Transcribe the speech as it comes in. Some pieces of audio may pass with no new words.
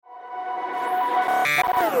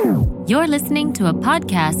You're listening to a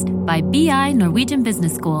podcast by BI Norwegian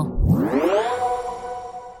Business School.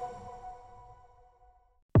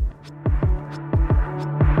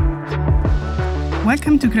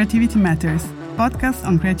 Welcome to Creativity Matters, podcast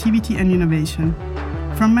on creativity and innovation.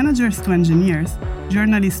 From managers to engineers,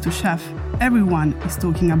 journalists to chefs, everyone is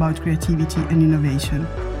talking about creativity and innovation.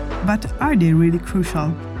 But are they really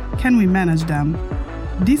crucial? Can we manage them?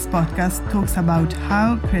 This podcast talks about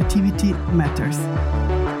how creativity matters.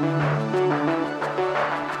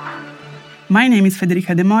 My name is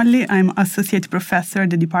Federica De Molli. I'm Associate Professor at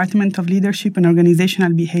the Department of Leadership and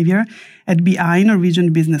Organizational Behavior at BI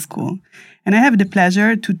Norwegian Business School. And I have the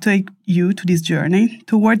pleasure to take you to this journey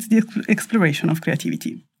towards the exploration of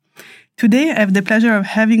creativity. Today, I have the pleasure of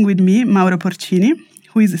having with me Mauro Porcini,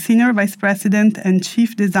 who is Senior Vice President and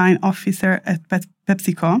Chief Design Officer at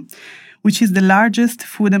PepsiCo, which is the largest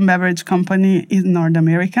food and beverage company in North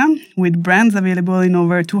America, with brands available in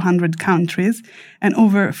over 200 countries and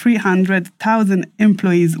over 300,000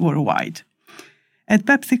 employees worldwide. At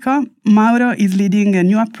PepsiCo, Mauro is leading a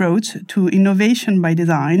new approach to innovation by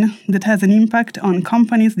design that has an impact on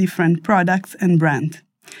companies' different products and brands.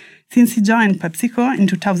 Since he joined PepsiCo in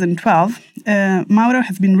 2012, Mauro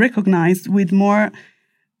has been recognized with more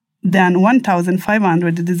than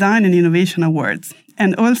 1,500 design and innovation awards,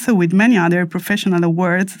 and also with many other professional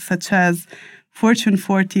awards such as Fortune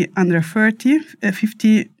 40 Under 30,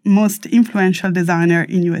 50 Most Influential Designer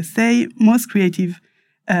in USA, Most Creative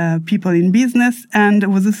People in Business,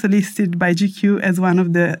 and was also listed by GQ as one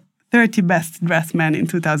of the 30 Best Dressed Men in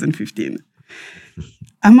 2015.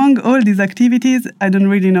 Among all these activities, I don't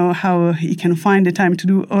really know how he can find the time to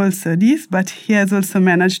do also this, but he has also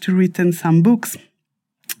managed to written some books.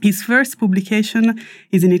 His first publication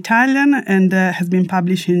is in Italian and has been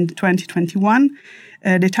published in 2021.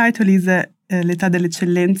 The title is L'età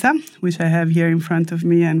dell'eccellenza, which I have here in front of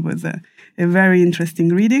me and was a very interesting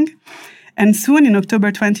reading. And soon, in October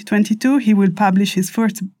 2022, he will publish his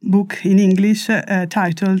first book in English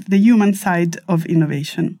titled The Human Side of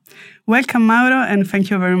Innovation. Welcome, Mauro, and thank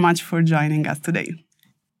you very much for joining us today.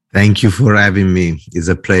 Thank you for having me. It's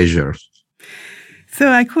a pleasure. So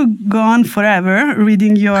I could go on forever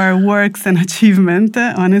reading your works and achievement,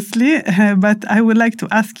 honestly, but I would like to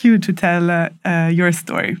ask you to tell your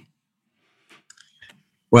story.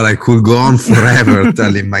 Well, I could go on forever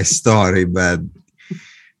telling my story, but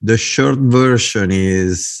the short version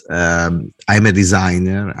is I'm a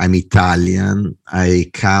designer, I'm Italian, I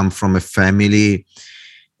come from a family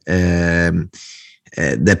that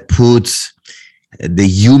puts the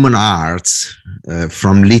human arts,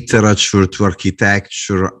 from literature to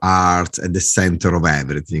architecture, art at the center of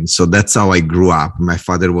everything. So that's how I grew up. My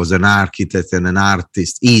father was an architect and an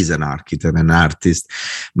artist, is an architect and an artist.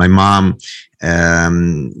 My mom,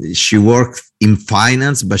 she worked in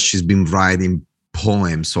finance, but she's been writing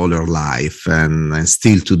poems all her life and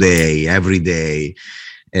still today, every day.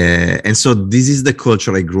 And so this is the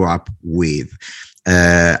culture I grew up with.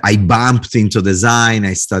 I bumped into design.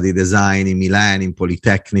 I studied design in Milan, in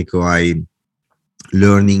Politecnico. I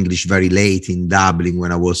learned English very late in Dublin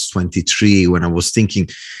when I was 23, when I was thinking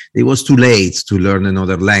it was too late to learn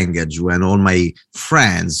another language, when all my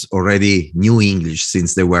friends already knew English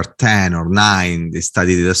since they were 10 or 9. They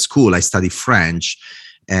studied at a school. I studied French.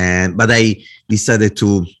 But I decided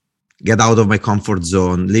to get out of my comfort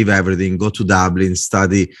zone, leave everything, go to Dublin,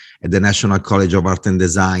 study at the National College of Art and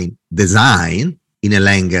Design in a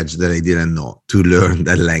language that I didn't know, to learn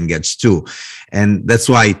that language too. And that's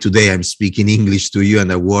why today I'm speaking English to you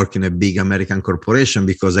and I work in a big American corporation,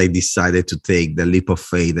 because I decided to take the leap of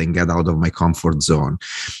faith and get out of my comfort zone.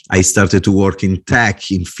 I started to work in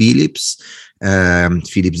tech in Philips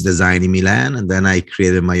Design in Milan. And then I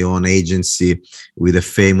created my own agency with a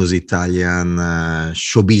famous Italian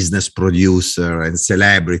show business producer and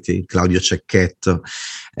celebrity, Claudio Cecchetto,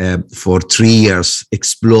 for 3 years,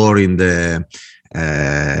 exploring the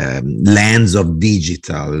lands of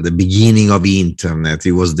digital, the beginning of internet.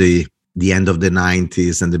 It was the end of the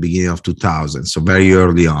 90s and the beginning of 2000, so very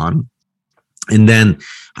early on. And then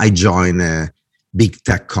I joined a big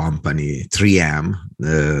tech company, 3M,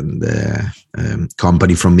 the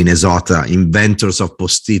company from Minnesota, inventors of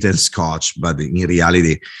Post-it and Scotch, but in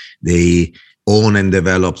reality, they own and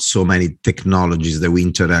develop so many technologies that we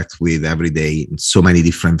interact with every day in so many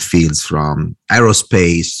different fields, from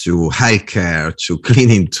aerospace to healthcare to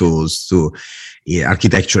cleaning tools to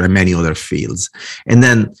architecture and many other fields. And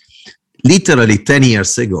then literally 10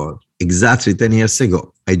 years ago, exactly 10 years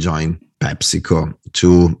ago, I joined PepsiCo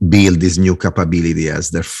to build this new capability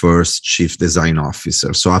as their first chief design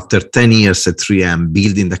officer. So after 10 years at 3M,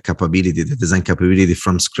 building the capability, the design capability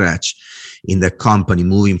from scratch in the company,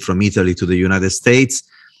 moving from Italy to the United States,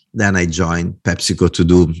 then I joined PepsiCo to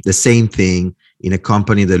do the same thing in a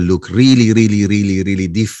company that looked really, really, really, really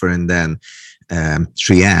different than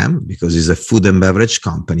 3M, because it's a food and beverage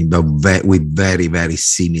company, but with very, very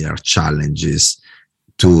similar challenges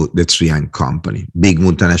to the 3M company. Big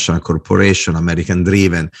multinational corporation, American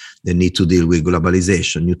driven, they need to deal with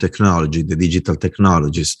globalization, new technology, the digital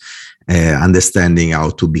technologies, understanding how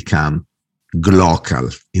to become local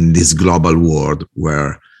in this global world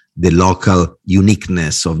where the local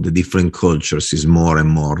uniqueness of the different cultures is more and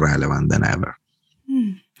more relevant than ever.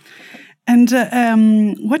 And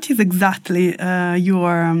what is exactly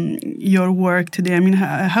your work today? I mean,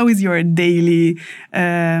 how is your daily?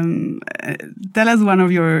 Tell us one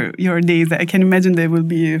of your days. I can imagine there will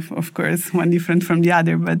be, of course, one different from the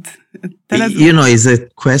other. But tell us. You know, it's a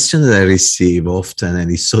question that I receive often,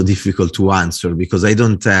 and it's so difficult to answer because I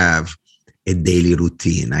don't have a daily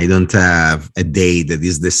routine. I don't have a day that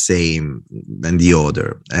is the same than the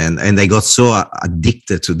other. And I got so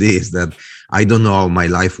addicted to this that I don't know how my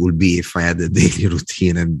life would be if I had a daily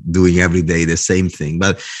routine and doing every day the same thing.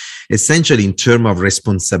 But essentially, in terms of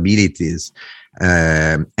responsibilities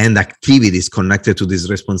and activities connected to these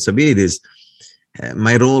responsibilities,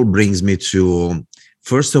 my role brings me to,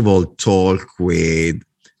 first of all, talk with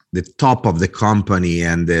the top of the company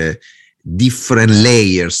and the different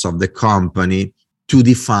layers of the company to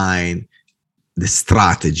define the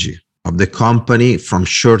strategy of the company from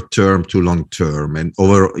short term to long term and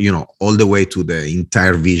over, all the way to the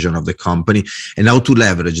entire vision of the company, and how to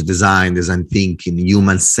leverage design thinking,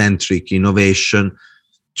 human-centric innovation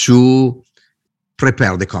to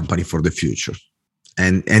prepare the company for the future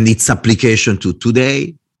and its application to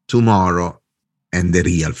today, tomorrow, and the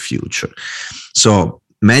real future. So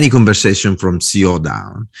many conversations from CEO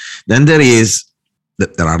down. Then there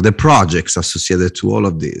are the projects associated to all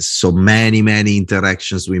of this. So many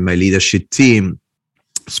interactions with my leadership team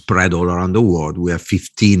spread all around the world. We have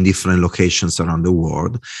 15 different locations around the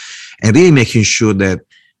world, and really making sure that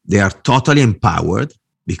they are totally empowered,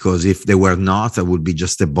 because if they were not, I would be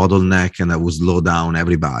just a bottleneck and I would slow down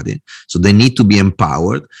everybody. So they need to be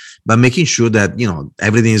empowered, but making sure that,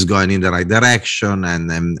 everything is going in the right direction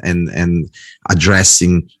and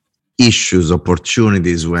addressing issues,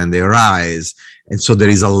 opportunities when they arise. And so there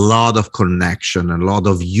is a lot of connection, a lot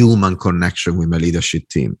of human connection with my leadership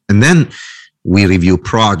team. And then we review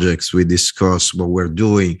projects, we discuss what we're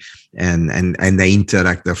doing, and they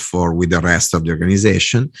interact, therefore, with the rest of the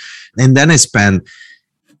organization. And then I spend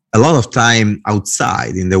a lot of time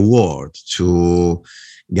outside in the world to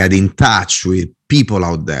get in touch with people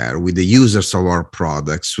out there, with the users of our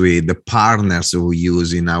products, with the partners that we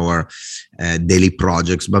use in our daily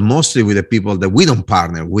projects, but mostly with the people that we don't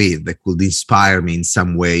partner with that could inspire me in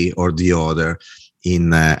some way or the other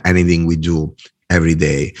in anything we do every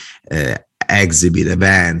day. Exhibit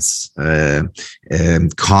events,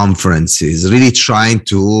 conferences, really trying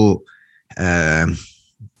to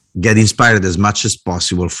get inspired as much as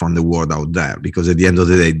possible from the world out there, because at the end of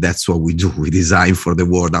the day, that's what we do. We design for the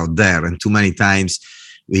world out there. And too many times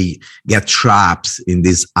we get trapped in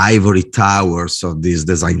these ivory towers of these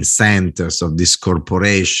design centers, of these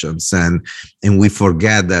corporations. And we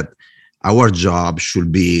forget that our job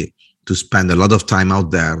should be to spend a lot of time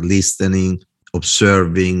out there listening,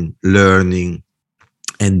 observing, learning,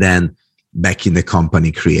 and then back in the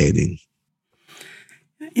company creating.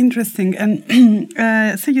 Interesting. And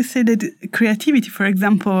so you say that creativity, for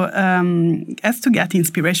example, has to get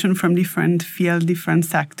inspiration from different fields, different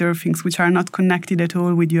sectors, things which are not connected at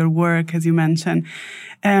all with your work, as you mentioned.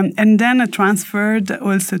 And then transferred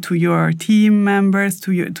also to your team members,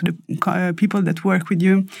 to the people that work with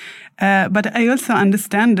you. But I also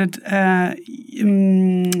understand that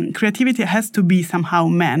creativity has to be somehow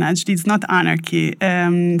managed. It's not anarchy.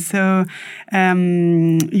 So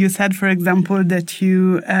you said, for example, that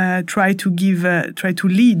you try to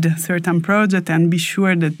lead certain projects and be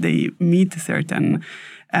sure that they meet certain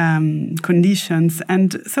conditions.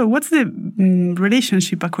 And so what's the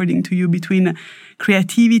relationship, according to you, between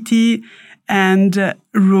creativity and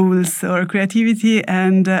rules, or creativity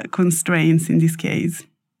and constraints in this case?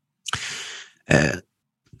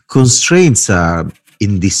 Constraints are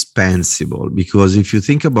indispensable, because if you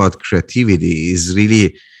think about creativity, is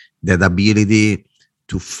really that ability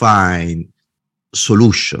to find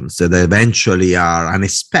solutions that eventually are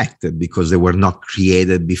unexpected because they were not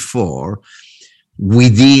created before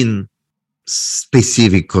within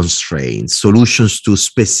specific constraints, solutions to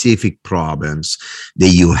specific problems that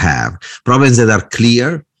you have, problems that are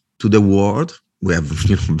clear to the world. We have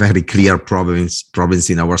very clear problems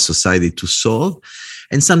in our society to solve,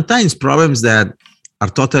 and sometimes problems that are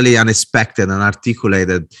totally unexpected,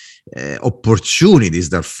 unarticulated opportunities.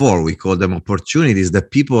 Therefore, we call them opportunities that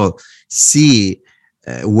people see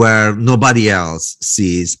where nobody else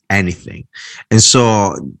sees anything. And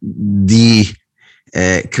so the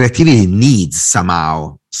creativity needs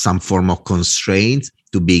somehow some form of constraint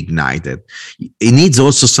to be ignited. It needs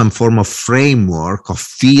also some form of framework, of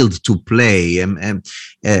field to play. And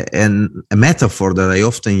a metaphor that I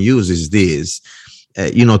often use is this,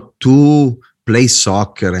 to play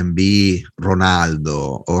soccer and be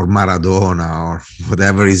Ronaldo or Maradona or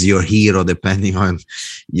whatever is your hero, depending on,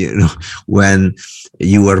 when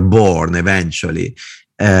you were born eventually,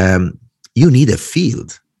 you need a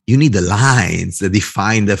field. You need the lines that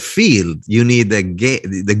define the field. You need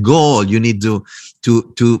the goal. You need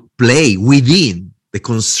to play within the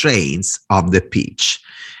constraints of the pitch.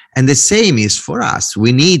 And the same is for us.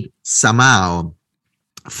 We need somehow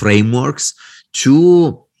frameworks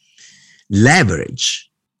to leverage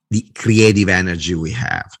the creative energy we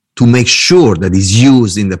have, to make sure that it's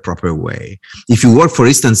used in the proper way. If you work, for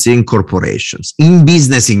instance, in corporations, in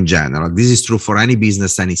business in general, this is true for any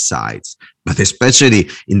business, any size, but especially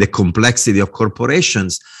in the complexity of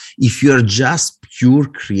corporations, if you're just pure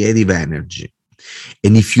creative energy,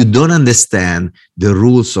 and if you don't understand the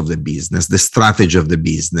rules of the business, the strategy of the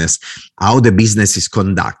business, how the business is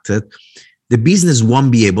conducted, the business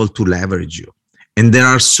won't be able to leverage you. And there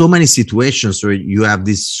are so many situations where you have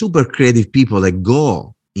these super creative people that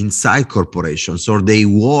go inside corporations, or they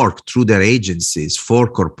work through their agencies for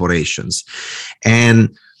corporations,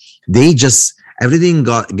 and they just, everything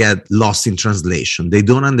get lost in translation. They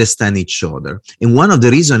don't understand each other. And one of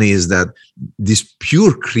the reasons is that this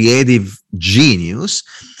pure creative genius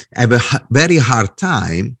have a very hard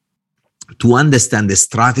time to understand the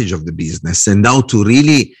strategy of the business and how to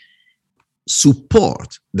really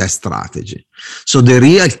support that strategy. So the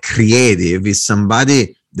real creative is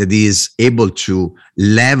somebody that is able to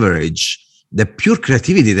leverage the pure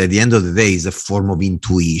creativity that at the end of the day is a form of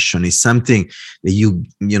intuition. It's something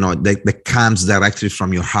that that comes directly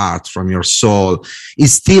from your heart, from your soul.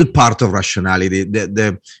 It's still part of rationality.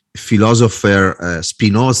 The philosopher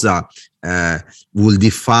Spinoza will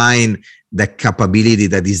define the capability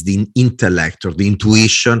that is the intellect or the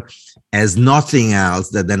intuition as nothing else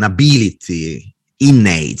than an ability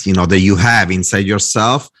innate, that you have inside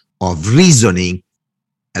yourself of reasoning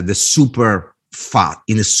in a super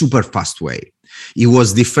fast way. He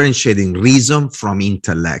was differentiating reason from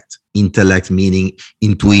intellect meaning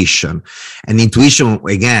intuition. And intuition,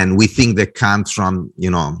 again, we think that comes from,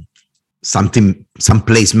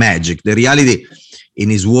 someplace magic. The reality, in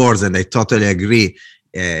his words, and I totally agree,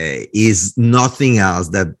 is nothing else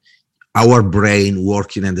than our brain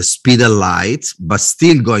working at the speed of light, but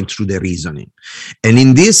still going through the reasoning. And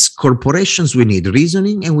in these corporations, we need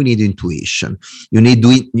reasoning and we need intuition. You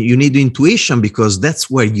need intuition because that's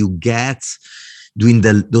where you get doing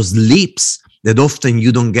those leaps that often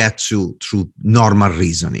you don't get to through normal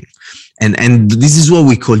reasoning. And this is what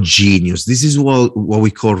we call genius. This is what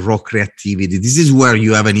we call raw creativity. This is where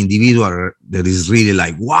you have an individual that is really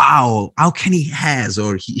like, wow, how can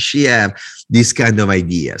she have these kind of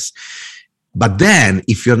ideas? But then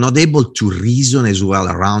if you're not able to reason as well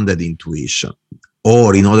around that intuition,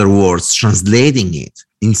 or in other words, translating it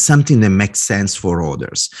in something that makes sense for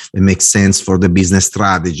others, that makes sense for the business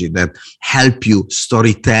strategy, that help you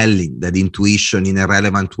storytelling that intuition in a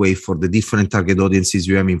relevant way for the different target audiences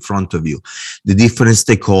you have in front of you, the different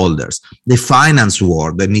stakeholders, the finance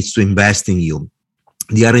world that needs to invest in you,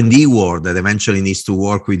 the R&D world that eventually needs to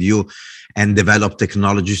work with you and develop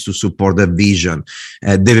technologies to support that vision,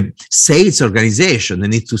 the sales organization that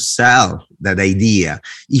need to sell that idea.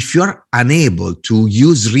 If you're unable to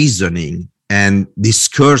use reasoning and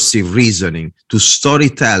discursive reasoning to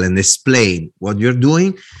storytell and explain what you're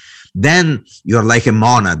doing, then you're like a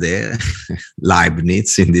monad,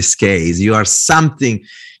 Leibniz in this case. You are something,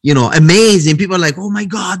 amazing. People are like, oh my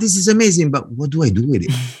God, this is amazing, but what do I do with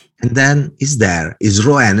it? And then is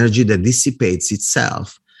raw energy that dissipates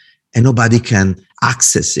itself and nobody can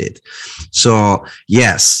access it. So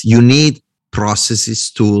yes, you need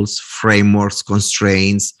processes, tools, frameworks,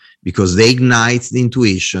 constraints, because they ignite the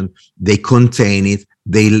intuition, they contain it,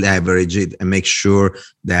 they leverage it, and make sure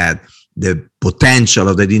that the potential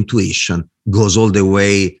of that intuition goes all the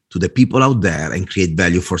way to the people out there and create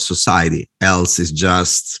value for society. Else is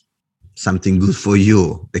just something good for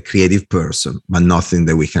you, the creative person, but nothing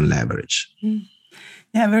that we can leverage.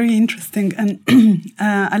 Yeah, very interesting. And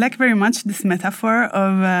I like very much this metaphor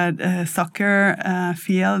of soccer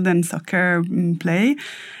field and soccer play,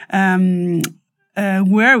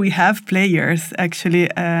 where we have players actually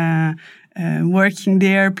working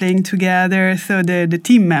there, playing together. So the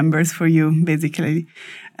team members for you, basically.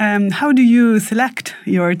 How do you select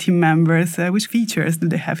your team members? Which features do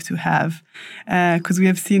they have to have? Because we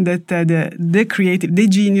have seen that the creative, the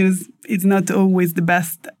genius, is not always the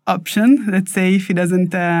best option. Let's say if he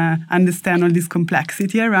doesn't understand all this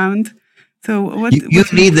complexity around. So what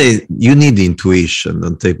you need intuition.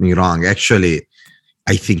 Don't take me wrong. Actually,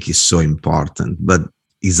 I think it's so important, but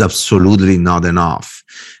it's absolutely not enough.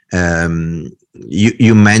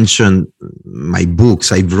 You mentioned my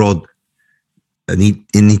books. I wrote an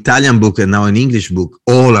Italian book and now an English book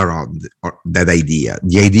all around that idea.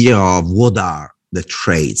 The idea of what are the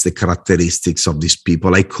traits, the characteristics of these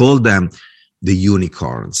people. I call them the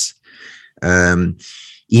unicorns.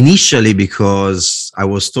 Initially, because I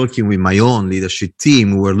was talking with my own leadership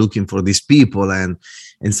team, we were looking for these people, and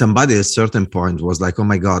somebody at a certain point was like, oh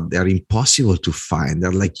my God, they're impossible to find.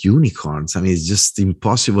 They're like unicorns. I mean, it's just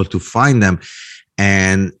impossible to find them.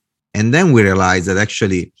 And then we realized that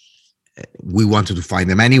actually we wanted to find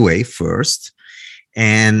them anyway first.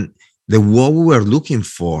 And what we were looking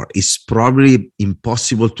for is probably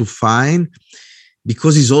impossible to find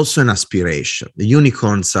because it's also an aspiration. The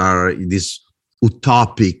unicorns are these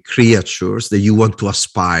utopic creatures that you want to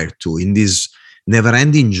aspire to in this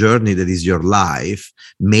never-ending journey that is your life,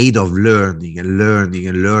 made of learning and learning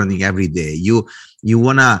and learning every day.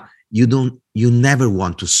 You never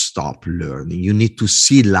want to stop learning. You need to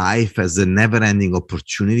see life as a never-ending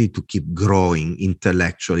opportunity to keep growing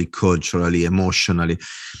intellectually, culturally, emotionally,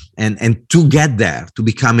 and to get there, to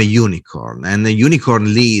become a unicorn. And a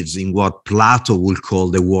unicorn lives in what Plato would call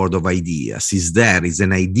the world of ideas. It's there, it's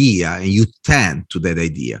an idea, and you tend to that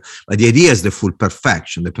idea. But the idea is the full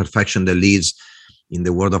perfection, the perfection that lives in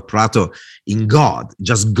the world of Plato in God.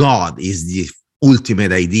 Just God is the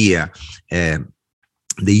ultimate idea.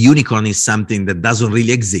 The unicorn is something that doesn't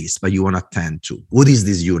really exist, but you want to tend to. What is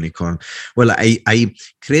this unicorn? Well, I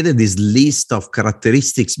created this list of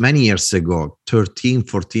characteristics many years ago, 13,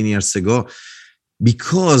 14 years ago,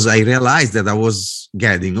 because I realized that I was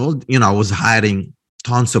getting I was hiring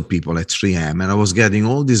tons of people at 3M, and I was getting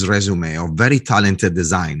all this resume of very talented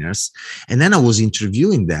designers. And then I was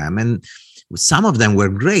interviewing them, and some of them were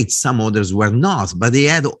great, some others were not, but they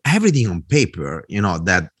had everything on paper,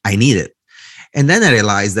 that I needed. And then I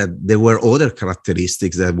realized that there were other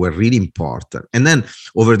characteristics that were really important. And then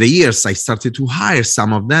over the years, I started to hire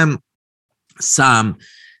some of them. Some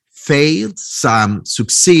failed, some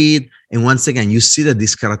succeed. And once again, you see that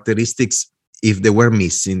these characteristics, if they were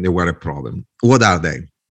missing, they were a problem. What are they?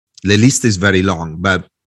 The list is very long, but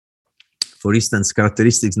for instance,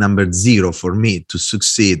 characteristics number 0 for me to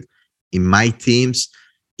succeed in my teams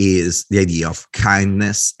is the idea of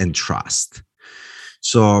kindness and trust.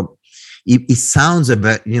 So it sounds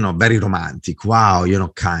very romantic. Wow,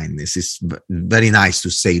 kindness is very nice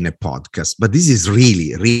to say in a podcast, but this is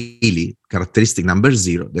really, really characteristic number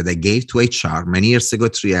 0 that I gave to HR many years ago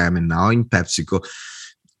at 3M and now in PepsiCo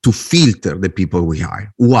to filter the people we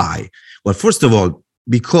hire. Why? Well, first of all,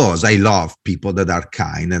 because I love people that are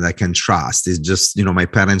kind and I can trust. It's just, my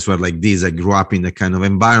parents were like this. I grew up in that kind of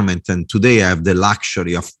environment, and today I have the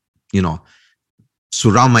luxury of,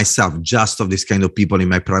 surround myself just of this kind of people in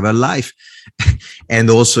my private life and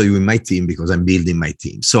also in my team because I'm building my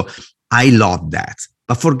team. So I love that.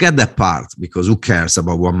 But forget that part, because who cares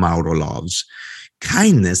about what Mauro loves?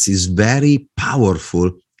 Kindness is very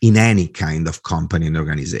powerful in any kind of company and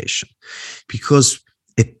organization, because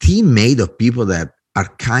a team made of people that are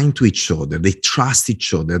kind to each other, they trust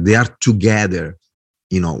each other, they are together,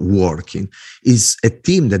 working, is a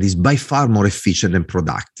team that is by far more efficient and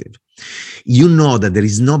productive. You know that there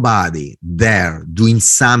is nobody there doing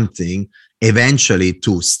something eventually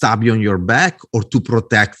to stab you on your back or to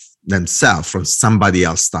protect themselves from somebody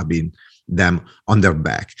else stabbing them on their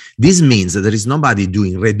back. This means that there is nobody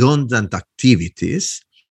doing redundant activities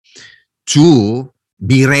to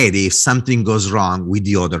be ready if something goes wrong with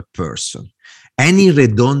the other person. Any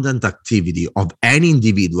redundant activity of any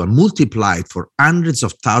individual multiplied for hundreds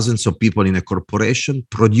of thousands of people in a corporation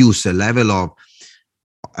produce a level of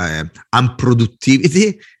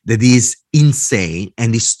unproductivity that is insane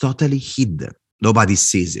and is totally hidden. Nobody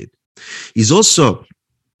sees it. It's also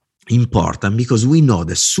important because we know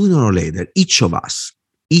that sooner or later, each of us,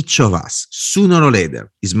 sooner or later,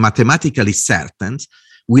 is mathematically certain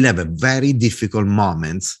will have a very difficult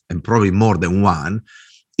moment, and probably more than one,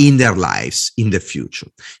 in their lives in the future.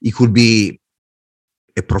 It could be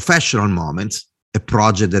a professional moment, a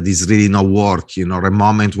project that is really not working, or a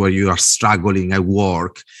moment where you are struggling at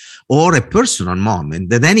work, or a personal moment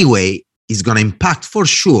that anyway is going to impact for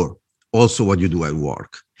sure also what you do at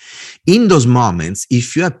work. In those moments,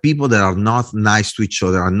 if you have people that are not nice to each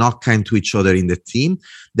other, are not kind to each other in the team,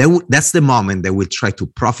 that's the moment they will try to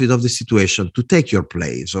profit of the situation, to take your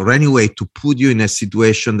place, or anyway to put you in a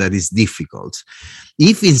situation that is difficult.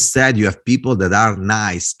 If instead you have people that are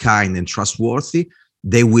nice, kind, and trustworthy,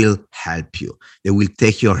 they will help you. They will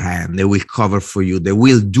take your hand. They will cover for you. They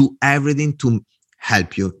will do everything to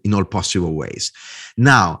help you in all possible ways.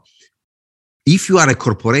 Now, if you are a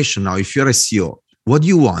corporation now, if you're a CEO, what do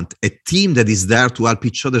you want? A team that is there to help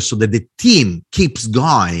each other so that the team keeps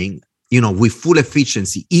going, with full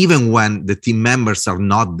efficiency, even when the team members are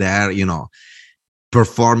not there,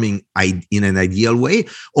 performing in an ideal way.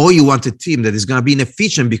 Or you want a team that is going to be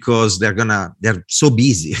inefficient because they're so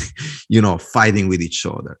busy, fighting with each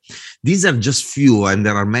other. These are just few, and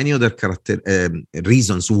there are many other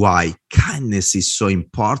reasons why kindness is so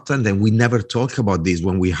important. And we never talk about this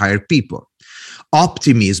when we hire people.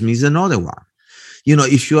 Optimism is another one.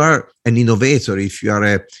 If you are an innovator, if you are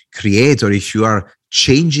a creator, if you are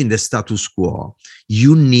changing the status quo,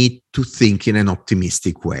 you need to think in an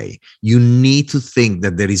optimistic way. You need to think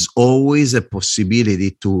that there is always a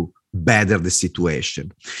possibility to better the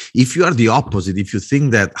situation. If you are the opposite, if you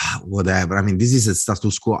think that, whatever, this is a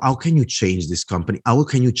status quo, how can you change this company? How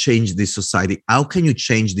can you change this society? How can you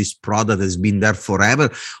change this product that has been there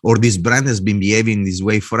forever, or this brand has been behaving this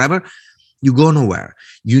way forever? You go nowhere.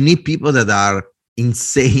 You need people that are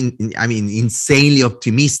insanely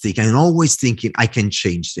optimistic and always thinking, I can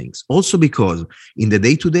change things. Also because in the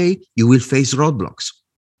day-to-day, you will face roadblocks.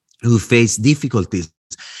 You will face difficulties.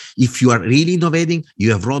 If you are really innovating,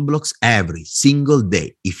 you have roadblocks every single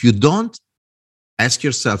day. If you don't, ask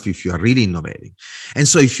yourself if you are really innovating. And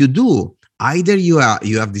so if you do, either you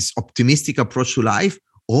have this optimistic approach to life,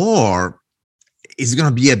 or it's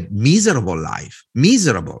going to be a miserable life.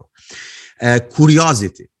 Miserable.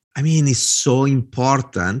 Curiosity. It's so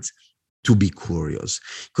important to be curious,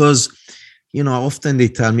 because, often they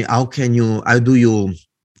tell me, how do you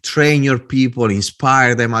train your people,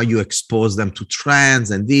 inspire them, how you expose them to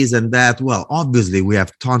trends and this and that? Well, obviously we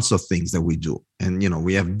have tons of things that we do, and,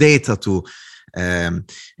 we have data to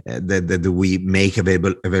that we make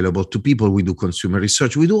available to people. We do consumer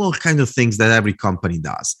research. We do all kinds of things that every company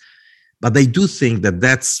does. But I do think that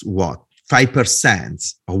that's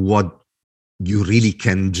 5% of what you really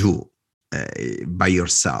can do by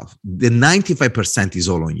yourself. The 95% is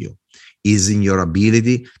all on you, is in your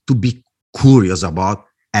ability to be curious about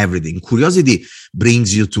everything. Curiosity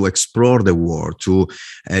brings you to explore the world, to,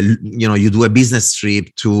 you do a business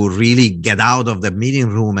trip to really get out of the meeting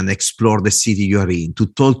room and explore the city you are in, to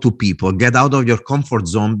talk to people, get out of your comfort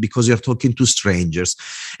zone because you're talking to strangers.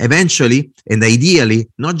 Eventually, and ideally,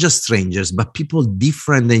 not just strangers, but people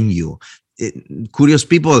different than you. Curious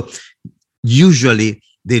people, usually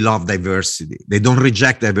they love diversity. They don't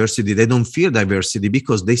reject diversity. They don't fear diversity,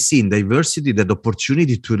 because they see in diversity that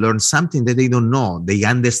opportunity to learn something that they don't know. They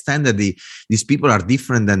understand that these people are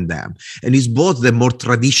different than them. And it's both the more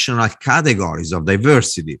traditional categories of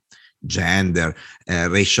diversity, gender,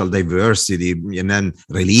 racial diversity, and then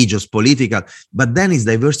religious, political, but then it's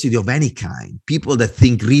diversity of any kind. People that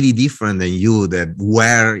think really different than you, that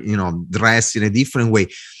wear, dress in a different way.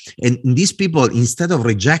 And these people, instead of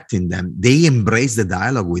rejecting them, they embrace the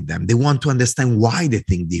dialogue with them. They want to understand why they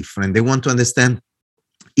think different. They want to understand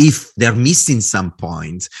if they're missing some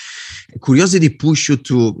point. Curiosity pushes you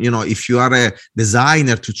to, if you are a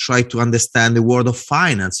designer, to try to understand the world of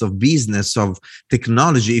finance, of business, of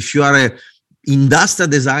technology. If you are a industrial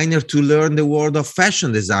designer, to learn the world of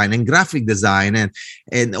fashion design and graphic design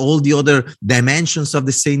and all the other dimensions of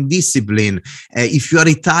the same discipline. If you are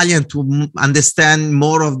Italian, to understand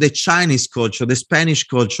more of the Chinese culture, the Spanish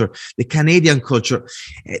culture, the Canadian culture.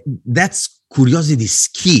 That's curiosity is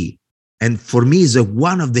key. And for me, is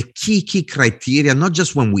one of the key criteria, not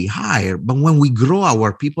just when we hire, but when we grow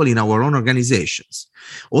our people in our own organizations.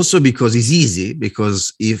 Also because it's easy,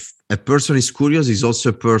 because if a person is curious, is also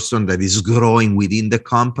a person that is growing within the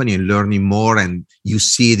company and learning more, and you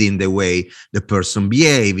see it in the way the person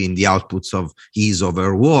behaves, in the outputs of his or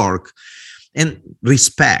her work. And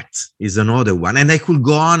respect is another one. And I could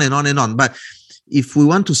go on and on and on. But if we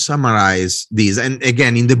want to summarize these, and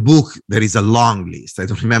again, in the book, there is a long list. I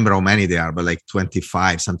don't remember how many there are, but like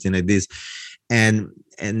 25, something like this. And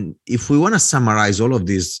if we want to summarize all of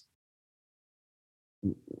this,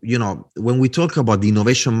 when we talk about the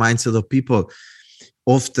innovation mindset of people,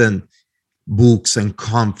 often books and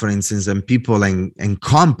conferences and people and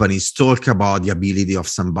companies talk about the ability of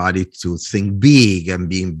somebody to think big and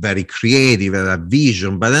being very creative and have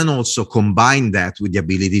vision, but then also combine that with the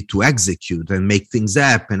ability to execute and make things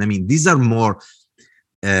happen. I mean, these are more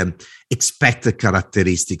expected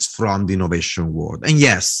characteristics from the innovation world. And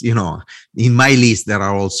yes, you know, in my list, there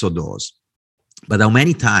are also those. But how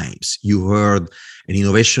many times you heard an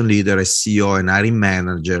innovation leader, a CEO, an hiring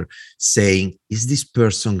manager saying, is this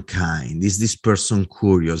person kind? Is this person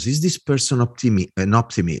curious? Is this person an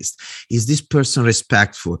optimist? Is this person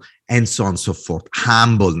respectful? And so on and so forth.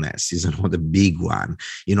 Humbleness is another big one.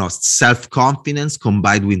 You know, self-confidence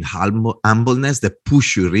combined with humbleness that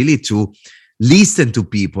push you really to listen to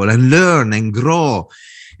people and learn and grow.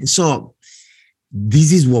 And so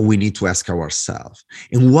this is what we need to ask ourselves.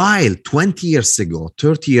 And while 20 years ago,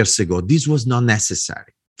 30 years ago, this was not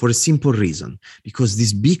necessary for a simple reason, because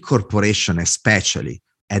this big corporation especially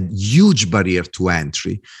had huge barrier to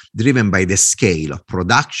entry driven by the scale of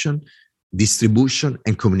production, distribution,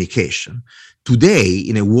 and communication. Today,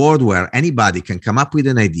 in a world where anybody can come up with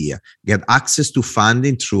an idea, get access to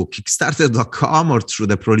funding through Kickstarter.com or through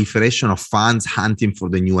the proliferation of funds hunting for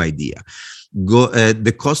the new idea,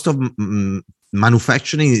 the cost of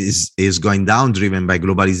manufacturing is going down, driven by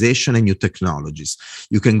globalization and new technologies.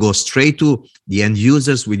 You can go straight to the end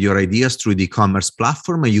users with your ideas through the e-commerce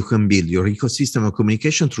platform, and you can build your ecosystem of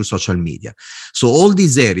communication through social media. So all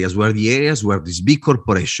these areas were the areas where these big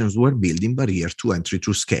corporations were building barriers to entry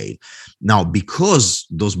through scale. Now, because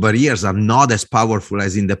those barriers are not as powerful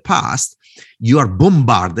as in the past, you are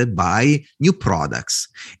bombarded by new products.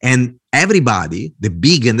 And everybody, the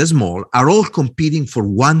big and the small, are all competing for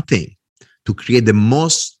one thing: to create the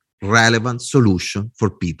most relevant solution for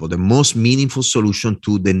people, the most meaningful solution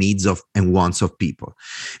to the needs of and wants of people.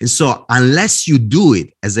 And so unless you do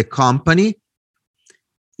it as a company,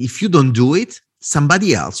 if you don't do it,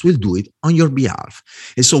 somebody else will do it on your behalf.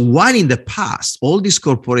 And so while in the past, all these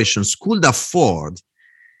corporations could afford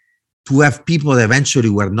to have people that eventually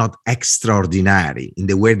were not extraordinary in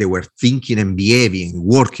the way they were thinking and behaving and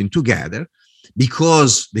working together,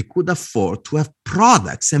 because they could afford to have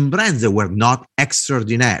products and brands that were not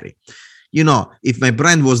extraordinary. You know, if my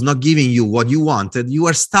brand was not giving you what you wanted, you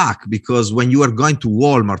were stuck, because when you were going to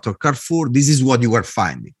Walmart or Carrefour, this is what you were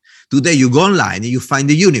finding. Today, you go online and you find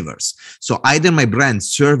the universe. So either my brand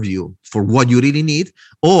serve you for what you really need,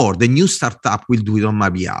 or the new startup will do it on my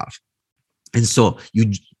behalf. And so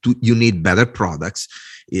you need better products.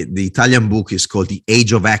 The Italian book is called The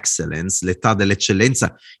Age of Excellence. L'età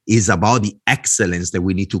dell'eccellenza is about the excellence that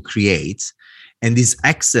we need to create. And this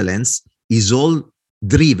excellence is all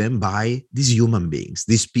driven by these human beings,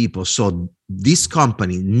 these people. So this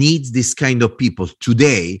company needs this kind of people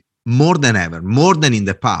today more than ever, more than in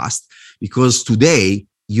the past, because today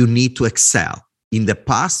you need to excel. In the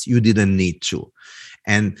past, you didn't need to.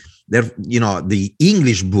 And there, you know, the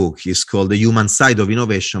English book is called The Human Side of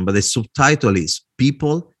Innovation, but the subtitle is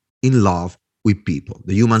People in Love with People.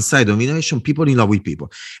 The human side of innovation, people in love with people.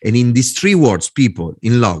 And in these three words, people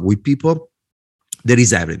in love with people, there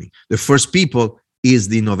is everything. The first people is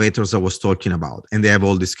the innovators I was talking about, and they have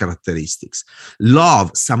all these characteristics.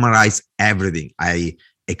 Love summarizes everything. I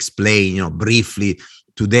explain, you know, briefly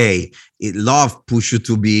today. Love pushes you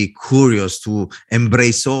to be curious, to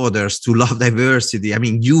embrace others, to love diversity. I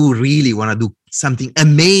mean, you really want to do something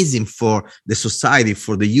amazing for the society,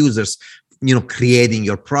 for the users, you know, creating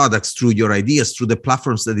your products through your ideas, through the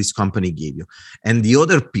platforms that this company give you. And the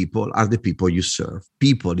other people are the people you serve.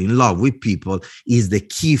 People in love with people is the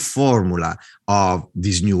key formula of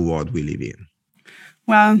this new world we live in.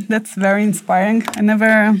 Well, that's very inspiring. I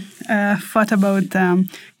never thought about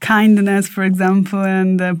kindness, for example,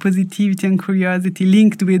 and positivity and curiosity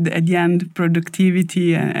linked with, at the end,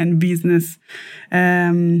 productivity and business.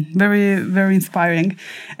 Very, very inspiring.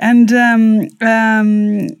 And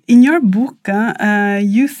in your book,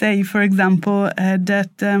 you say, for example,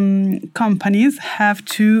 that companies have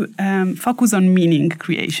to focus on meaning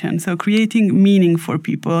creation, so creating meaning for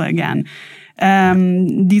people again.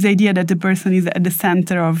 This idea that the person is at the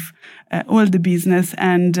center of all the business,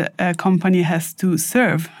 and a company has to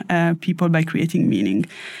serve people by creating meaning,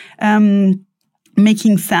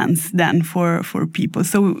 making sense then for people.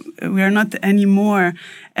 So we are not anymore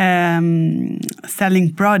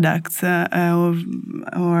selling products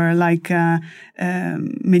or like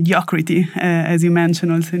mediocrity, as you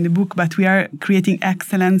mentioned also in the book, but we are creating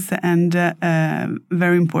excellence and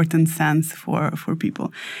very important sense for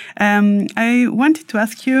people. I wanted to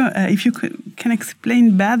ask you if you can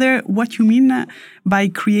explain better what you mean by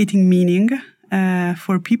creating meaning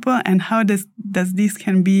for people, and how does this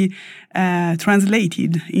can be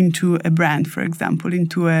translated into a brand, for example,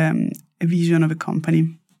 into a vision of a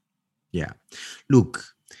company? Yeah. Look,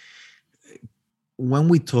 when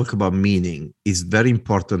we talk about meaning, it's very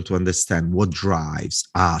important to understand what drives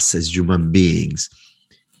us as human beings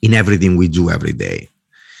in everything we do every day.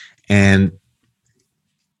 And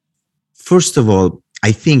first of all,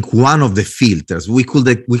 I think one of the filters, we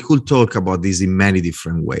could talk about this in many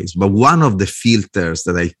different ways, but one of the filters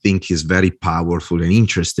that I think is very powerful and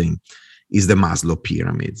interesting is the Maslow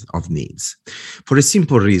pyramid of needs. For a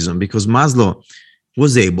simple reason, because Maslow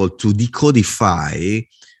was able to decodify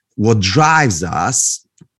what drives us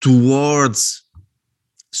towards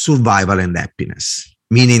survival and happiness,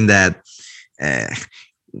 meaning that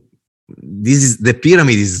the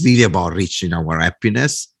pyramid is really about reaching our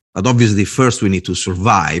happiness. But obviously, first we need to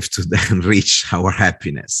survive to then reach our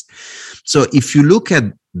happiness. So if you look at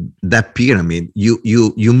that pyramid,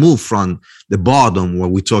 you move from the bottom where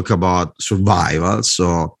we talk about survival,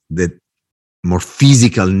 so the more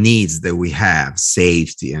physical needs that we have,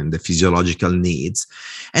 safety and the physiological needs.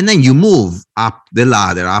 And then you move up the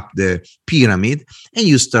ladder, up the pyramid, and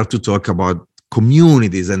you start to talk about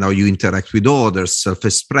communities and how you interact with others,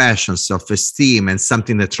 self-expression, self-esteem, and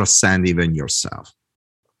something that transcends even yourself.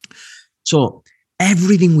 So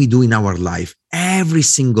everything we do in our life, every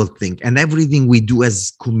single thing, and everything we do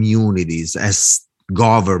as communities, as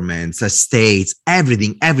governments, as states,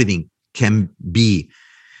 everything can be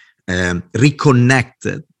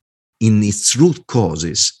reconnected in its root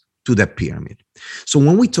causes to the pyramid. So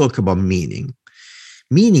when we talk about meaning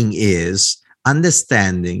is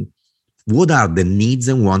understanding what are the needs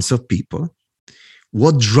and wants of people,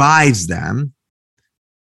 what drives them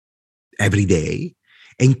every day,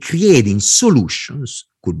 and creating solutions.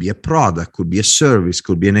 Could be a product, could be a service,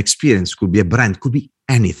 could be an experience, could be a brand, could be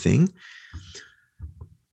anything,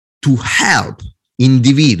 to help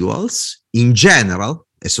individuals in general,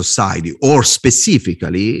 a society, or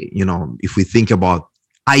specifically, if we think about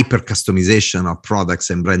hyper customization of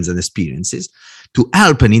products and brands and experiences, to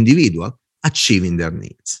help an individual achieving their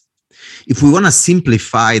needs. If we want to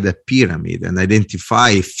simplify the pyramid and identify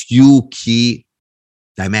a few key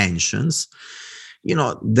dimensions,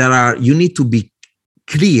 you need to be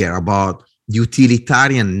clear about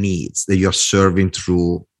utilitarian needs that you're serving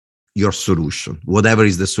through your solution, whatever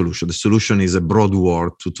is the solution. The solution is a broad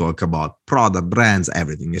word to talk about product, brands,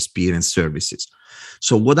 everything, experience, services.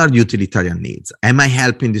 So what are utilitarian needs? Am I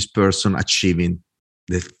helping this person achieving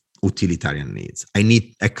the utilitarian needs? I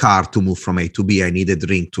need a car to move from A to B. I need a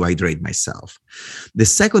drink to hydrate myself. The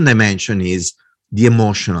second dimension is the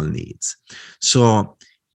emotional needs. So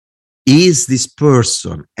is this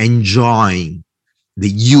person enjoying the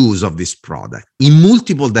use of this product in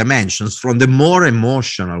multiple dimensions, from the more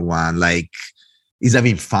emotional one, like is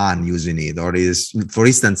having fun using it, or is, for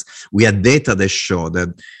instance, we had data that show that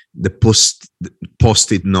the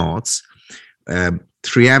post-it notes,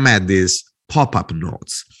 3M had these pop-up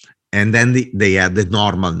notes, and then they had the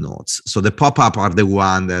normal notes. So the pop-up are the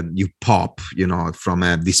one that you pop, from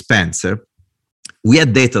a dispenser. We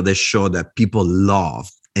had data that show that people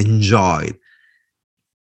enjoyed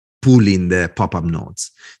pulling the pop-up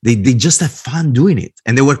notes. They just have fun doing it,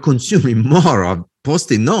 and they were consuming more of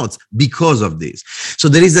post-it notes because of this. So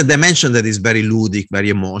there is a dimension that is very ludic,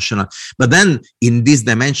 very emotional. But then in this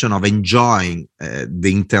dimension of enjoying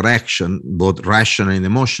the interaction, both rationally and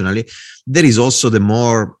emotionally, there is also the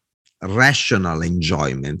more rational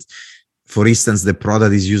enjoyment. For instance, the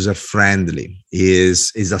product is user-friendly,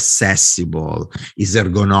 is accessible, is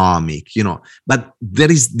ergonomic, But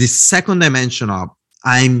there is this second dimension of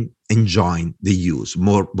I'm enjoying the use,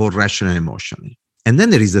 more rational and emotionally. And then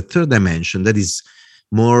there is the third dimension that is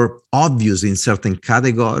more obvious in certain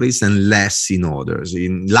categories and less in others.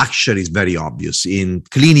 In luxury is very obvious. In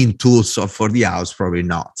cleaning tools for the house, probably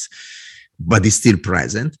not, but it's still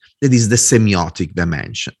present. That is the semiotic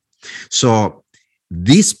dimension. So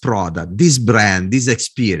this product, this brand, this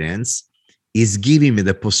experience is giving me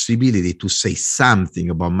the possibility to say something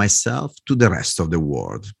about myself to the rest of the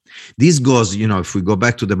world. This goes, if we go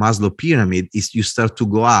back to the Maslow pyramid, is you start to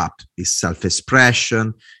go up, is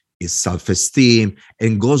self-expression, is self-esteem,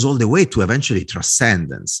 and goes all the way to eventually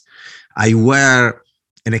transcendence. I wear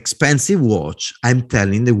an expensive watch, I'm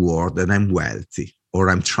telling the world that I'm wealthy, or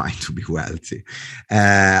I'm trying to be wealthy.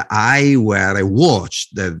 I wear a watch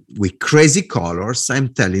that with crazy colors,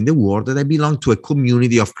 I'm telling the world that I belong to a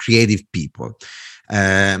community of creative people.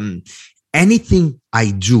 Anything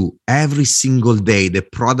I do every single day, the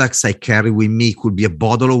products I carry with me could be a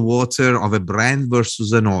bottle of water of a brand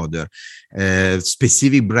versus another.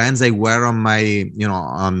 Specific brands I wear on my,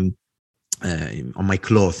 on my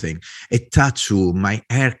clothing, a tattoo, my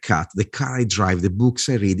haircut, the car I drive, the books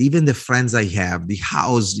I read, even the friends I have, the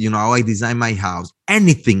house, how I design my house,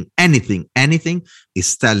 anything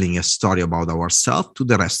is telling a story about ourselves to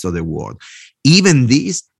the rest of the world. Even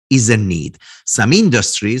this is a need. Some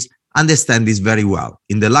industries understand this very well.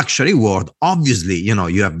 In the luxury world, obviously,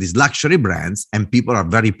 you have these luxury brands and people are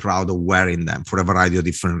very proud of wearing them for a variety of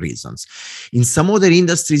different reasons. In some other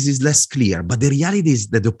industries, it's less clear, but the reality is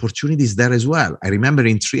that the opportunity is there as well. I remember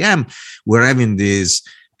in 3M, we're having this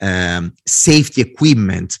safety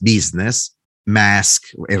equipment business,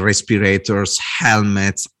 masks, respirators,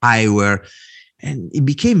 helmets, eyewear, and it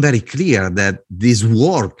became very clear that these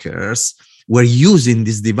workers were using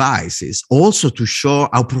these devices also to show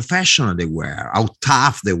how professional they were, how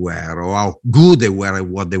tough they were, or how good they were at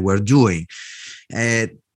what they were doing.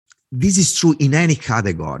 This is true in any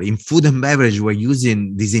category. In food and beverage, we're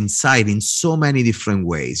using this insight in so many different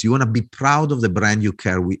ways. You want to be proud of the brand you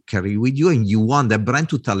carry with you, and you want the brand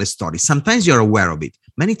to tell a story. Sometimes you're aware of it.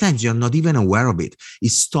 Many times you're not even aware of it.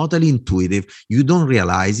 It's totally intuitive. You don't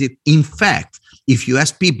realize it. In fact, if you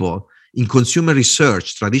ask people in consumer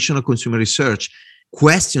research, traditional consumer research,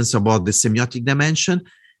 questions about the semiotic dimension,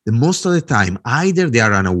 most of the time, either they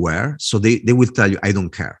are unaware, so they will tell you, I don't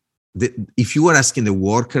care. If you were asking the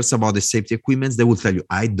workers about the safety equipment, they will tell you,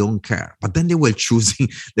 I don't care. But then they were choosing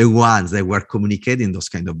the ones that were communicating those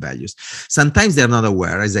kind of values. Sometimes they're not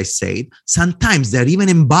aware, as I said. Sometimes they're even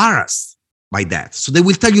embarrassed by that. So they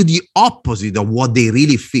will tell you the opposite of what they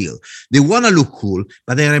really feel. They want to look cool,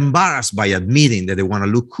 but they're embarrassed by admitting that they want to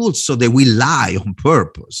look cool. So they will lie on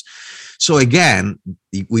purpose. So again,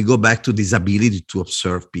 we go back to this ability to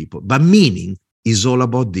observe people. But meaning is all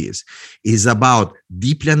about this. It's about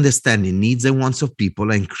deeply understanding needs and wants of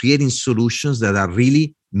people and creating solutions that are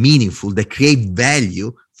really meaningful, that create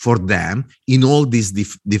value for them in all these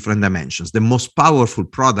different dimensions. The most powerful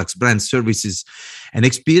products, brands, services, and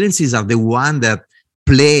experiences are the ones that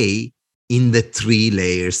play in the three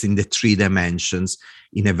layers, in the three dimensions,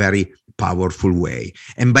 in a very powerful way.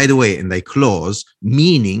 And by the way, and I close,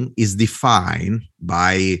 meaning is defined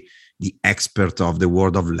by the expert of the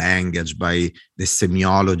world of language, by the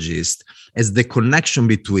semiologist, as the connection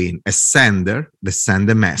between a sender, that send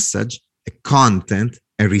a message, a content,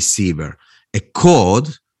 a receiver, a code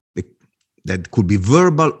that could be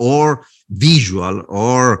verbal or visual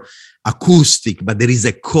or acoustic, but there is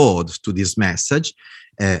a code to this message,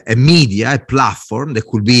 a media, a platform that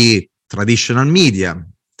could be traditional media,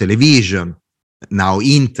 television, now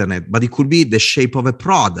internet, but it could be the shape of a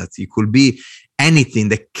product. It could be anything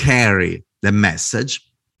that carry the message,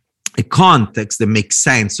 a context that makes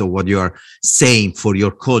sense of what you're saying for your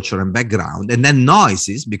culture and background, and then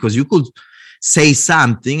noises, because you could say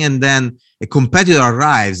something and then a competitor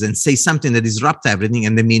arrives and say something that disrupts everything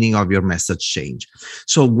and the meaning of your message change.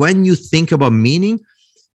 So when you think about meaning,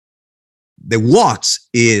 the what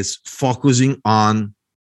is focusing on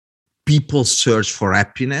people's search for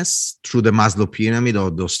happiness through the Maslow pyramid or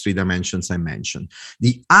those three dimensions I mentioned.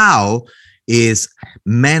 The how is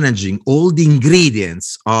managing all the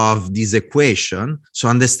ingredients of this equation. So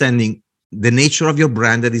understanding the nature of your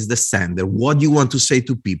brand, that is the sender, what you want to say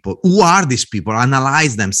to people, who are these people,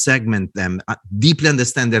 analyze them, segment them, deeply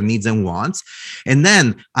understand their needs and wants, and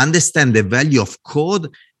then understand the value of code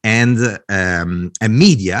and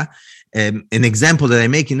media. An example that I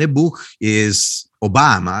make in the book is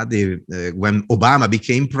Obama. When Obama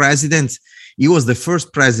became president, he was the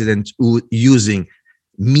first president who using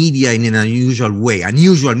media in an unusual way,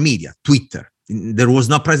 unusual media, Twitter. There was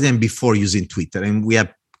no president before using Twitter, and we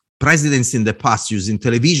have presidents in the past using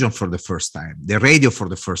television for the first time, the radio for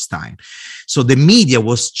the first time. So the media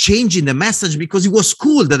was changing the message because it was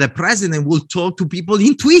cool that a president will talk to people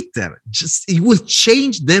in Twitter. Just it will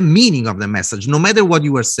change the meaning of the message, no matter what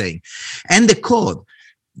you were saying. And the code,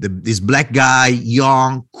 this black guy,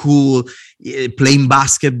 young, cool, playing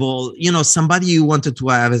basketball, somebody you wanted to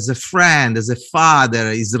have as a friend, as a father,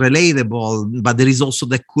 is relatable, but there is also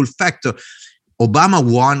the cool factor. Obama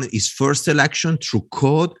won his first election through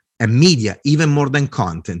code and media, even more than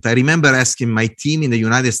content. I remember asking my team in the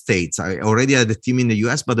United States, I already had a team in the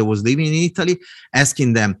US, but I was living in Italy,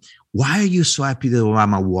 asking them, why are you so happy that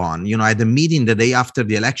Obama won? At the meeting the day after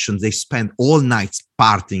the elections, they spent all night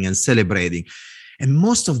partying and celebrating. And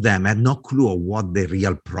most of them had no clue of what the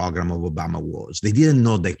real program of Obama was. They didn't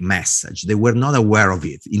know the message. They were not aware of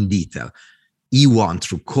it in detail. He won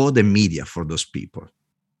through code and media for those people.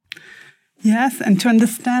 Yes, and to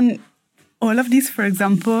understand all of this, for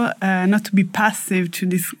example, not to be passive to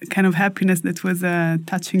this kind of happiness that was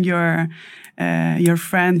touching your your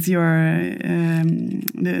friends,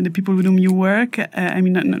 the people with whom you work.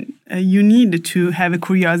 You need to have a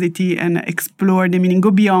curiosity and explore the meaning,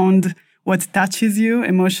 go beyond what touches you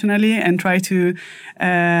emotionally, and try to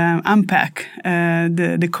unpack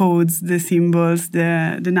the codes, the symbols,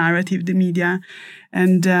 the narrative, the media.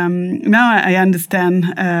 And now I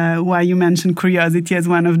understand why you mentioned curiosity as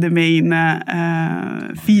one of the main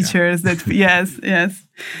features. That yes.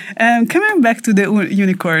 Coming back to the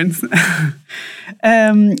unicorns,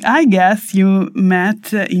 I guess you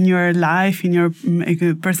met in your life, in your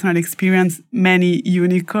personal experience, many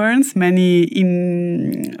unicorns, many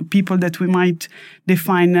people that we might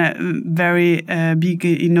define very big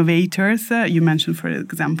innovators. You mentioned, for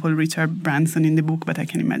example, Richard Branson in the book, but I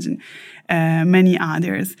can imagine many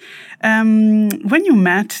others. When you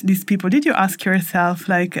met these people, did you ask yourself,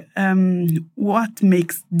 like, what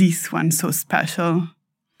makes this one so special?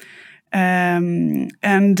 And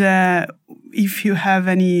if you have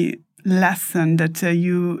any lesson that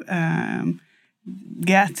you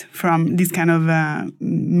get from these kind of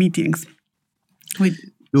meetings.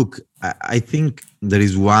 Look, I think there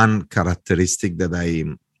is one characteristic that I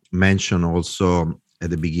mentioned also at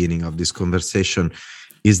the beginning of this conversation,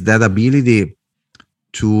 is that ability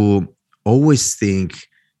to always think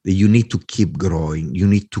that you need to keep growing, you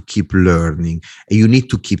need to keep learning, and you need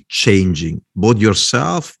to keep changing both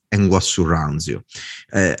yourself and what surrounds you.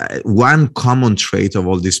 One common trait of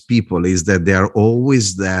all these people is that they are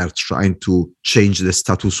always there trying to change the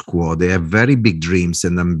status quo. They have very big dreams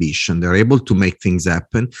and ambition. They're able to make things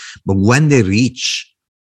happen. But when they reach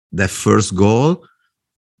their first goal,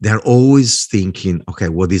 they're always thinking, okay,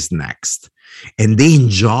 what is next? And they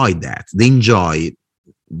enjoy that. They enjoy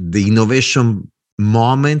the innovation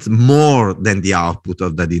moment more than the output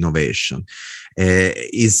of that innovation.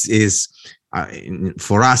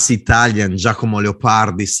 For us Italian, Giacomo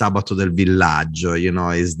Leopardi, Sabato del Villaggio,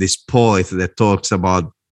 is this poet that talks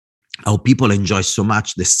about how people enjoy so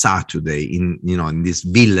much the Saturday in these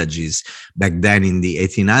villages back then in the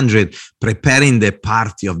 1800s, preparing the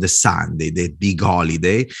party of the Sunday, the big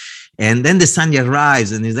holiday. And then the Sunday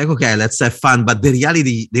arrives and it's like, okay, let's have fun. But the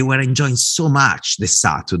reality, they were enjoying so much the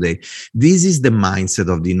Saturday. This is the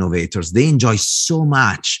mindset of the innovators. They enjoy so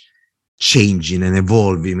much changing and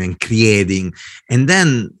evolving and creating. And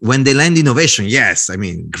then when they land innovation, yes, I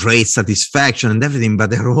mean, great satisfaction and everything,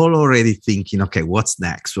 but they're all already thinking, okay, what's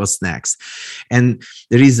next? What's next? And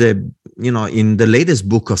there is in the latest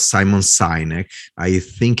book of Simon Sinek, I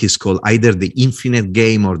think it's called either The Infinite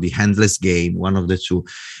Game or The Endless Game, one of the two.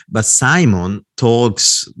 But Simon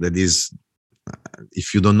talks, that is,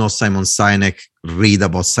 if you don't know Simon Sinek, read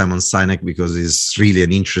about Simon Sinek because he's really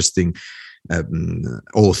an interesting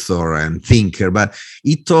author and thinker, but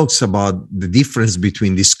he talks about the difference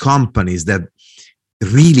between these companies that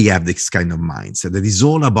really have this kind of mindset that is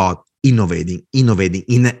all about innovating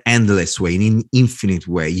in an endless way, in an infinite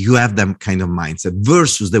way. You have that kind of mindset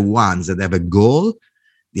versus the ones that have a goal,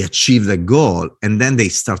 they achieve the goal, and then they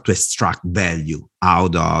start to extract value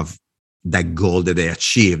out of that goal that they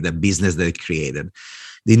achieved, the business that they created.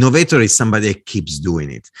 The innovator is somebody that keeps doing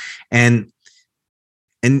it. And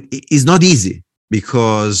it's not easy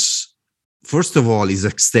because, first of all, it's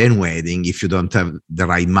extenuating if you don't have the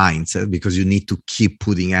right mindset, because you need to keep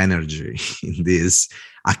putting energy in this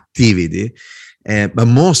activity. But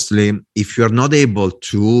mostly, if you're not able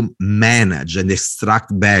to manage and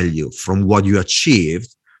extract value from what you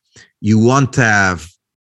achieved, you won't have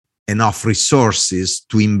enough resources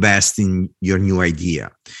to invest in your new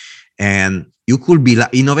idea. And you could be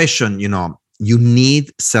like innovation, you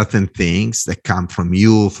need certain things that come from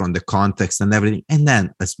you, from the context and everything. And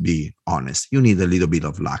then, let's be honest, you need a little bit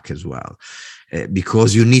of luck as well,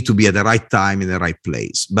 because you need to be at the right time in the right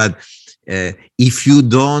place. But if you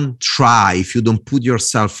don't try, if you don't put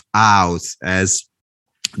yourself out, as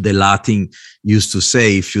the Latin used to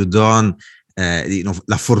say, if you don't,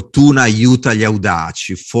 la fortuna aiuta gli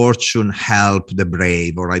audaci, fortune help the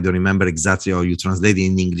brave, or I don't remember exactly how you translate it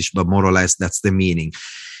in English, but more or less that's the meaning.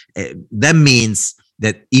 That means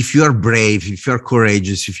that if you're brave, if you're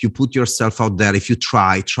courageous, if you put yourself out there, if you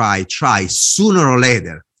try, sooner or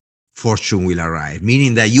later, fortune will arrive,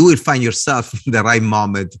 meaning that you will find yourself in the right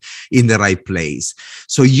moment, in the right place.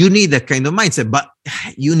 So you need that kind of mindset, but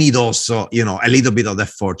you need also, a little bit of that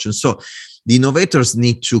fortune. So the innovators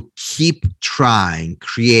need to keep trying,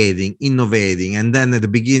 creating, innovating. And then at the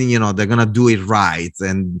beginning, they're going to do it right.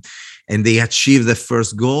 And they achieve the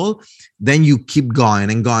first goal. Then you keep going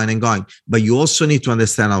and going and going. But you also need to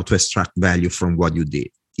understand how to extract value from what you did.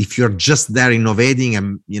 If you're just there innovating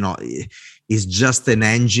and, it's just an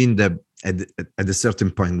engine that at a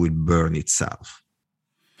certain point will burn itself.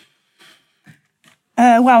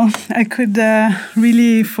 Wow, I could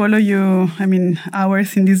really follow you,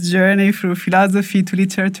 hours in this journey through philosophy to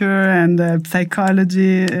literature and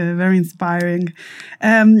psychology, very inspiring.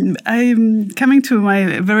 I'm coming to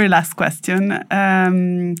my very last question.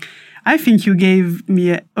 I think you gave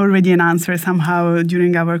me already an answer somehow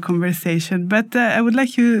during our conversation, but I would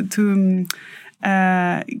like you to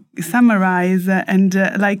summarize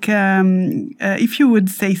if you would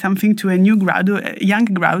say something to a young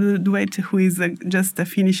graduate who is just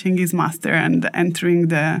finishing his master and entering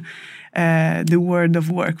the world of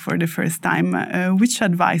work for the first time, which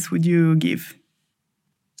advice would you give?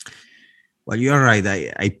 Well, you're right.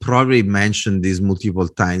 I probably mentioned this multiple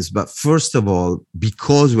times, but first of all,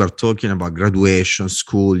 because we're talking about graduation,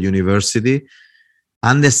 school, university,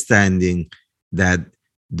 understanding that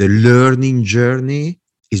the learning journey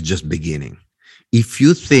is just beginning. If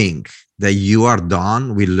you think that you are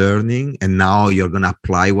done with learning and now you're going to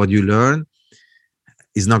apply what you learn,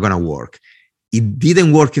 it's not going to work. It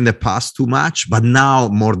didn't work in the past too much, but now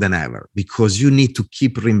more than ever, because you need to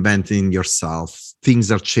keep reinventing yourself. Things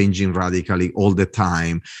are changing radically all the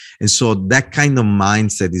time. And so that kind of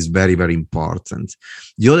mindset is very, very important.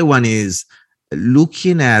 The other one is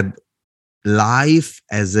looking at life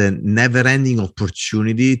as a never-ending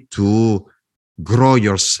opportunity to grow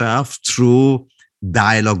yourself through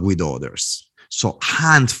dialogue with others. So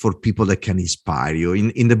hunt for people that can inspire you.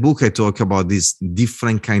 In the book, I talk about these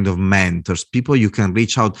different kind of mentors, people you can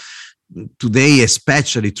reach out today,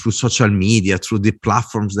 especially through social media, through the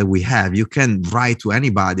platforms that we have. You can write to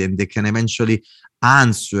anybody and they can eventually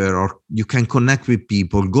answer, or you can connect with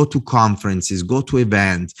people, go to conferences, go to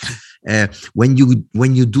events. When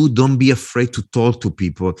you do, don't be afraid to talk to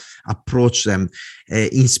people, approach them,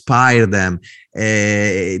 inspire them.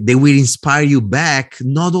 They will inspire you back.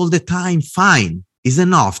 Not all the time, fine. It's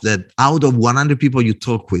enough that out of 100 people you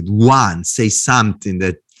talk with, one say something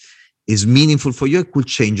that is meaningful for you. It could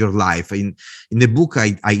change your life. In the book,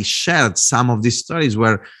 I shared some of these stories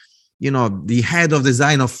where, the head of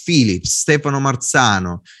design of Philips, Stefano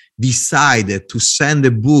Marzano, decided to send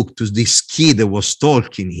a book to this kid that was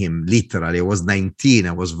stalking him. Literally, I was 19.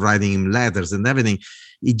 I was writing him letters and everything.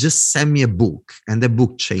 He just sent me a book, and the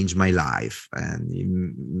book changed my life. And it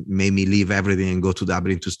made me leave everything and go to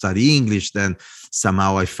Dublin to study English. Then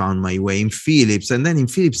somehow I found my way in Philips. And then in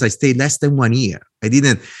Philips, I stayed less than 1 year.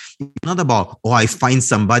 It's not about, I find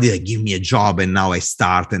somebody that give me a job and now I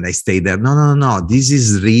start and I stay there. No. This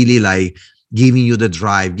is really like giving you the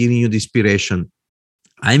drive, giving you the inspiration.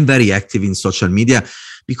 I'm very active in social media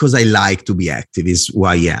because I like to be active, is who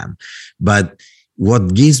I am. But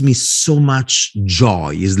what gives me so much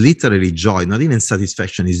joy is literally joy, not even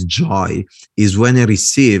satisfaction, is joy, is when I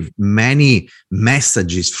receive many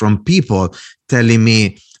messages from people telling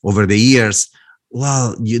me over the years,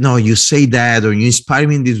 well, you say that, or you inspire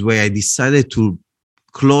me in this way. I decided to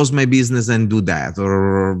close my business and do that,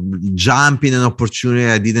 or jump in an opportunity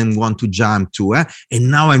I didn't want to jump to,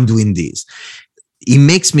 and now I'm doing this. It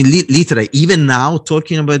makes me literally, even now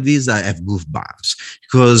talking about this, I have goosebumps,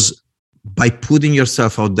 because by putting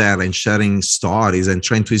yourself out there and sharing stories and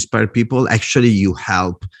trying to inspire people, actually you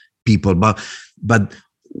help people. But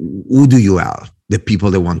who do you help? The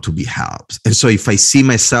people that want to be helped. And so if I see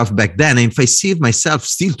myself back then, and if I see myself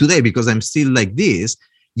still today, because I'm still like this,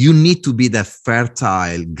 you need to be that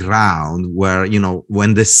fertile ground where,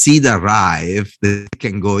 when the seed arrives, they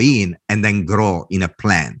can go in and then grow in a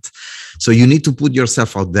plant. So you need to put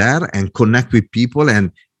yourself out there and connect with people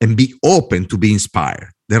and be open to be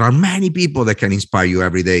inspired. There are many people that can inspire you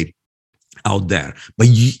every day out there, but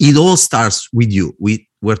it all starts with you. We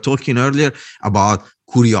were talking earlier about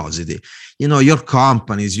curiosity. Your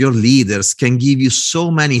companies, your leaders can give you so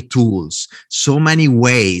many tools, so many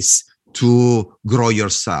ways to grow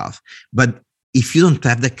yourself. But if you don't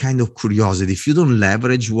have that kind of curiosity, if you don't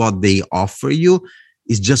leverage what they offer you,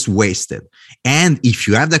 it's just wasted. And if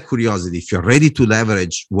you have that curiosity, if you're ready to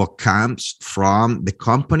leverage what comes from the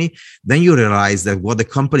company, then you realize that what the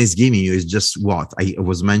company is giving you is just what I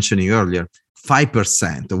was mentioning earlier,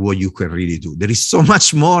 5% of what you can really do. There is so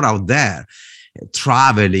much more out there.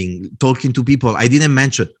 Traveling, talking to people. I didn't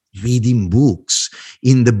mention reading books.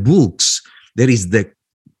 In the books, there is the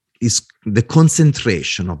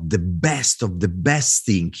concentration of the best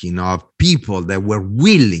thinking of people that were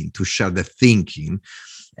willing to share their thinking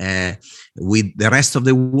with the rest of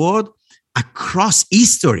the world across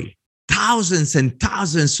history. Thousands and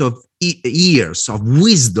thousands of years of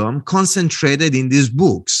wisdom concentrated in these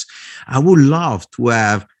books. I would love to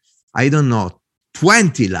have,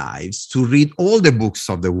 20 lives to read all the books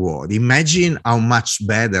of the world. Imagine how much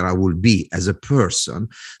better I will be as a person.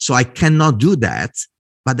 So I cannot do that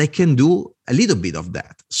but I can do a little bit of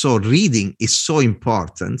that. So reading is so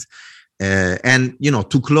important. And,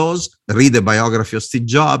 to close, read the biography of Steve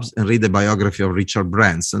Jobs and read the biography of Richard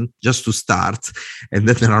Branson, just to start. And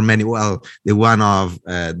then there are many. Well, the one of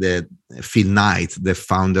the Phil Knight, the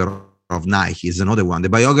founder of Nike, is another one. The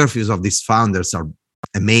biographies of these founders are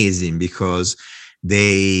amazing because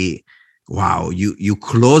you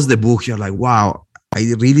close the book, you're like, wow,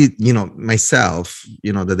 I really, myself,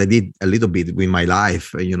 that I did a little bit with my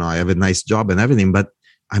life, I have a nice job and everything, but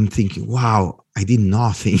I'm thinking, wow, I did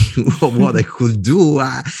nothing of what I could do.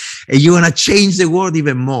 And you want to change the world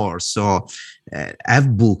even more. So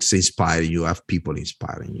have books inspiring you, have people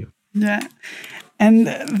inspiring you. Yeah. And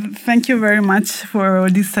thank you very much for all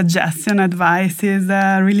these suggestions, advices.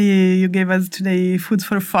 Really, you gave us today food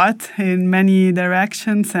for thought in many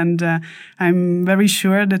directions. And I'm very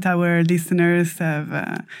sure that our listeners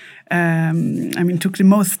have, took the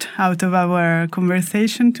most out of our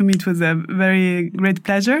conversation. To me, it was a very great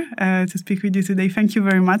pleasure to speak with you today. Thank you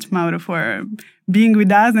very much, Mauro, for being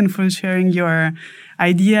with us and for sharing your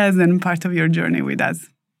ideas and part of your journey with us.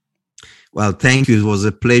 Well, thank you. It was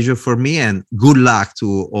a pleasure for me, and good luck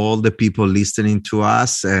to all the people listening to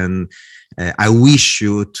us. And I wish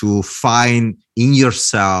you to find in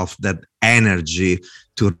yourself that energy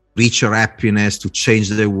to reach your happiness, to change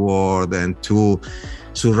the world, and to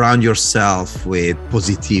surround yourself with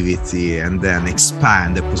positivity, and then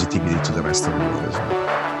expand the positivity to the rest of the world as well.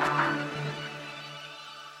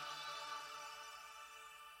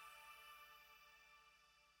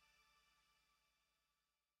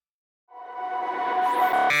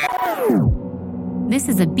 This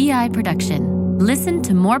is a BI production. Listen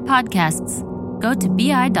to more podcasts. Go to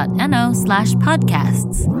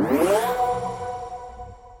bi.no/podcasts.